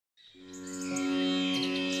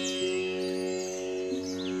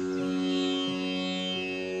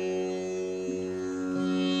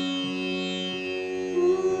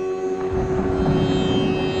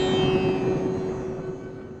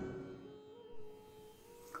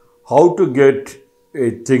how to get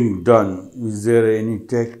a thing done. Is there any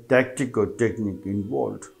tactic or technique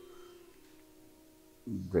involved?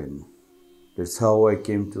 Then that's how I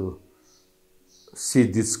came to see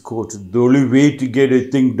this quote. The only way to get a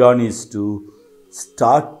thing done is to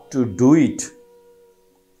start to do it.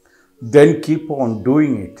 Then keep on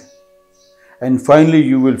doing it. And finally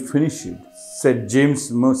you will finish it, said James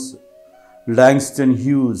Mercer. Langston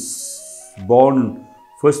Hughes, born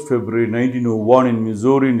 1st February 1901 in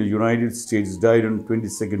Missouri in the United States, died on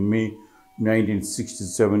 22nd May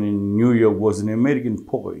 1967 in New York, was an American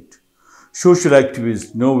poet, social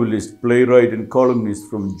activist, novelist, playwright, and columnist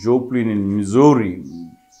from Joplin in Missouri.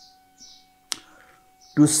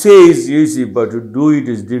 To say is easy, but to do it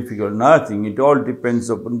is difficult. Nothing. It all depends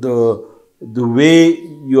upon the way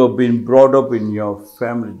you have been brought up in your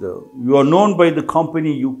family. You are known by the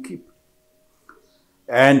company you keep.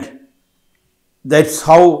 And that's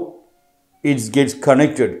how it gets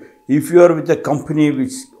connected. If you are with a company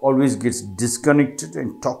which always gets disconnected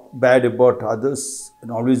and talk bad about others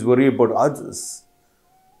and always worry about others,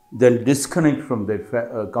 then disconnect from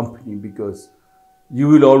that company, because you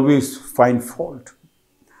will always find fault.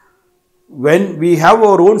 When we have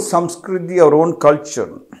our own samskriti, our own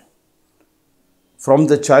culture, from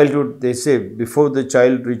the childhood, they say before the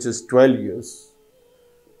child reaches 12 years,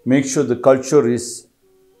 make sure the culture is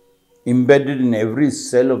embedded in every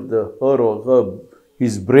cell of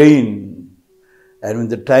his brain. And when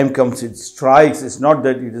the time comes, it strikes. It's not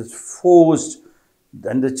that it is forced.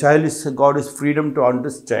 Then the child is got his freedom to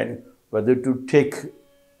understand whether to take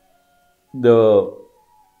the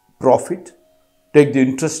profit, take the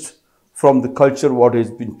interest from the culture, what has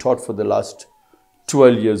been taught for the last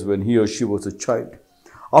 12 years when he or she was a child.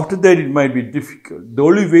 After that, it might be difficult. The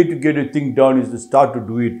only way to get a thing done is to start to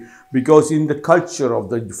do it, because in the culture of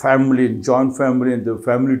the family and joint family and the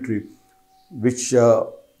family tree, which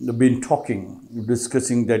we've been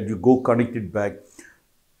discussing that you go connect it back.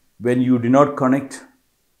 When you do not connect,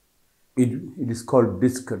 it is called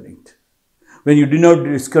disconnect. When you do not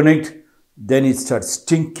disconnect, then it starts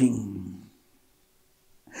stinking.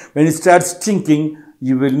 When it starts stinking,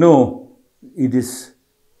 you will know it is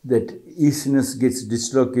that easiness gets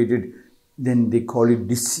dislocated, then they call it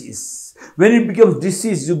disease. When it becomes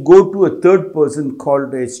disease, you go to a third person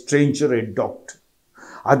called a stranger, a doctor.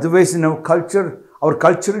 Otherwise, in our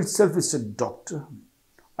culture itself is a doctor.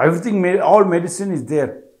 Everything, all medicine is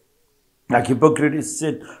there. Like Hippocrates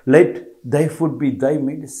said, let thy food be thy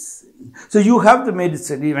medicine. So you have the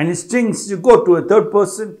medicine. When it stings, you go to a third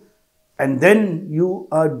person and then you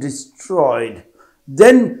are destroyed.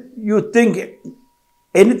 Then you think,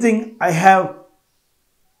 anything I have,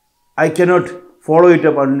 I cannot follow it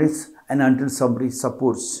up unless and until somebody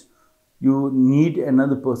supports. You need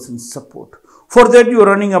another person's support. For that, you are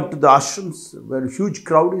running up to the ashrams where a huge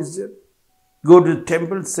crowd is there. Go to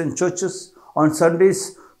temples and churches on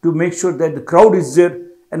Sundays to make sure that the crowd is there,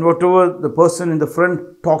 and whatever the person in the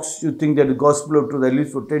front talks, you think that the gospel of truth, at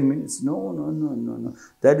least for 10 minutes. No.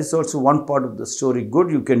 That is also one part of the story.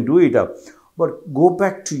 Good, you can do it up. But go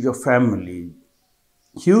back to your family.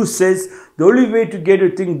 Hughes says, the only way to get a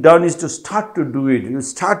thing done is to start to do it. You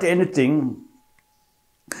start anything,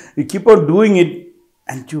 you keep on doing it,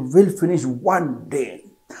 and you will finish one day.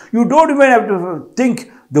 You don't even have to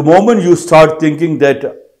think. The moment you start thinking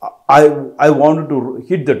that I wanted to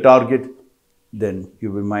hit the target, then you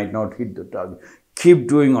might not hit the target. Keep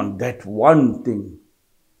doing on that one thing.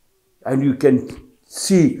 And you can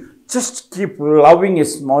see, just keep loving a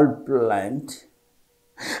small plant.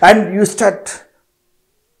 And you start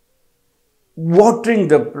watering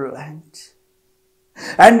the plant.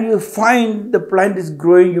 And you find the plant is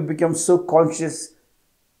growing, you become so conscious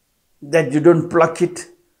that you don't pluck it.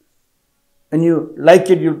 When you like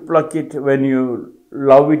it, you pluck it. When you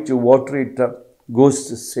love it, you water it up. Goes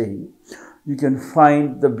to saying, you can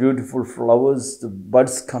find the beautiful flowers, the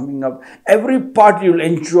buds coming up. Every part you'll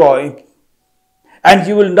enjoy and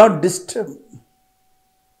you will not disturb.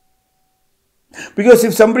 Because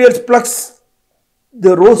if somebody else plucks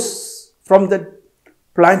the rose from that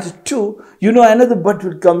plant too, you know another bud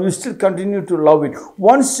will come. You still continue to love it.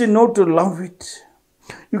 Once you know to love it,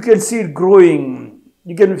 you can see it growing.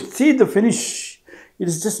 You can see the finish. It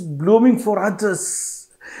is just blooming for others.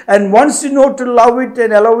 And once you know to love it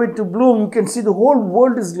and allow it to bloom, you can see the whole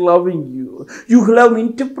world is loving you. You will have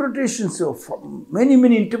interpretations of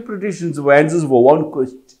many interpretations of answers for one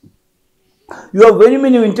question. You have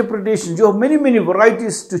many interpretations. You have many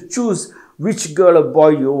varieties to choose which girl or boy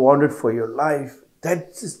you wanted for your life. That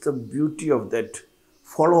is the beauty of that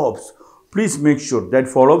follow-ups. Please make sure that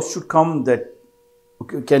follow-ups should come, that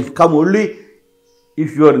can come only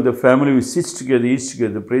If you are in the family who sits together, eats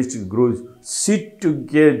together, prays together, grows, sit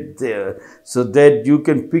together so that you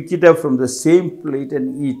can pick it up from the same plate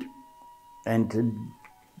and eat. And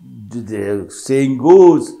the saying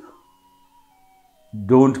goes,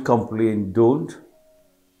 don't complain, don't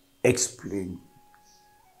explain.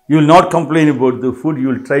 You will not complain about the food, you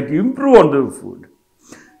will try to improve on the food.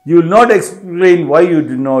 You will not explain why you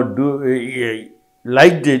did not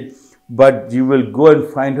liked it, but you will go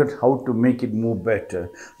and find out how to make it more better.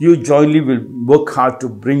 You jointly will work hard to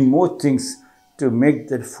bring more things to make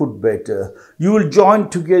that food better. You will join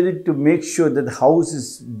together to make sure that the house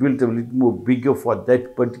is built a little more bigger for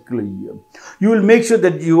that particular year. You will make sure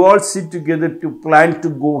that you all sit together to plan to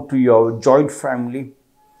go to your joint family,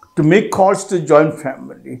 to make calls to joint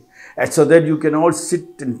family, and so that you can all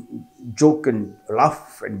sit and joke and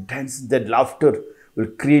laugh and dance. That laughter will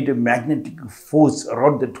create a magnetic force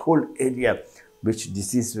around that whole area, which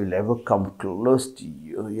disease will ever come close to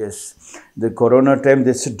you. Yes, the corona time,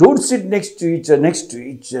 they said, don't sit next to each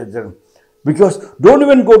other. Because don't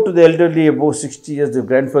even go to the elderly above 60 years, the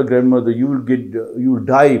grandfather, grandmother, you will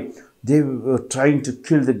die. They were trying to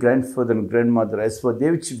kill the grandfather and grandmother as for they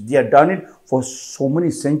have done it for so many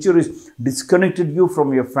centuries, disconnected you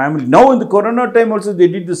from your family. Now in the corona time also they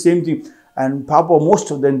did the same thing. And Papa, most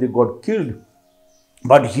of them, they got killed.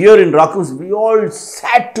 But here in Rakumjee, we all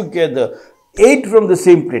sat together, ate from the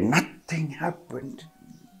same plate. Nothing happened.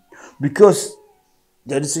 Because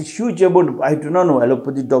there is a huge amount, I do not know,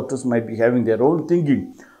 allopathy doctors might be having their own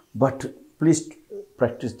thinking. But please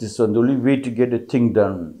practice this one. The only way to get a thing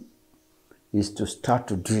done is to start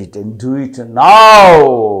to do it, and do it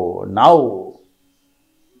now. Now.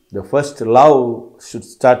 The first love should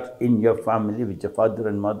start in your family with your father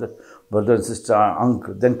and mother, brother and sister,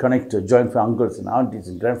 uncle. Then connect to joint family, uncles and aunties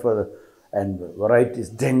and grandfather and varieties.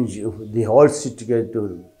 Then they all sit together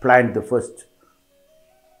to plant the first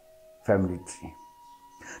family tree.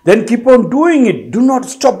 Then keep on doing it. Do not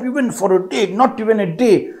stop even for a day, not even a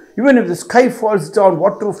day. Even if the sky falls down,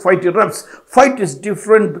 whatever fight erupts, fight is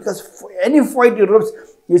different, because any fight erupts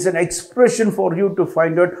is an expression for you to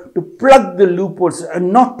find out, to plug the loopholes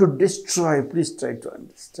and not to destroy. Please try to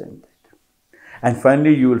understand that. And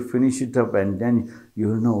finally, you will finish it up, and then you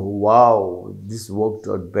will know, wow, this worked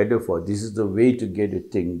out better for, this is the way to get a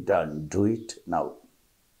thing done. Do it now.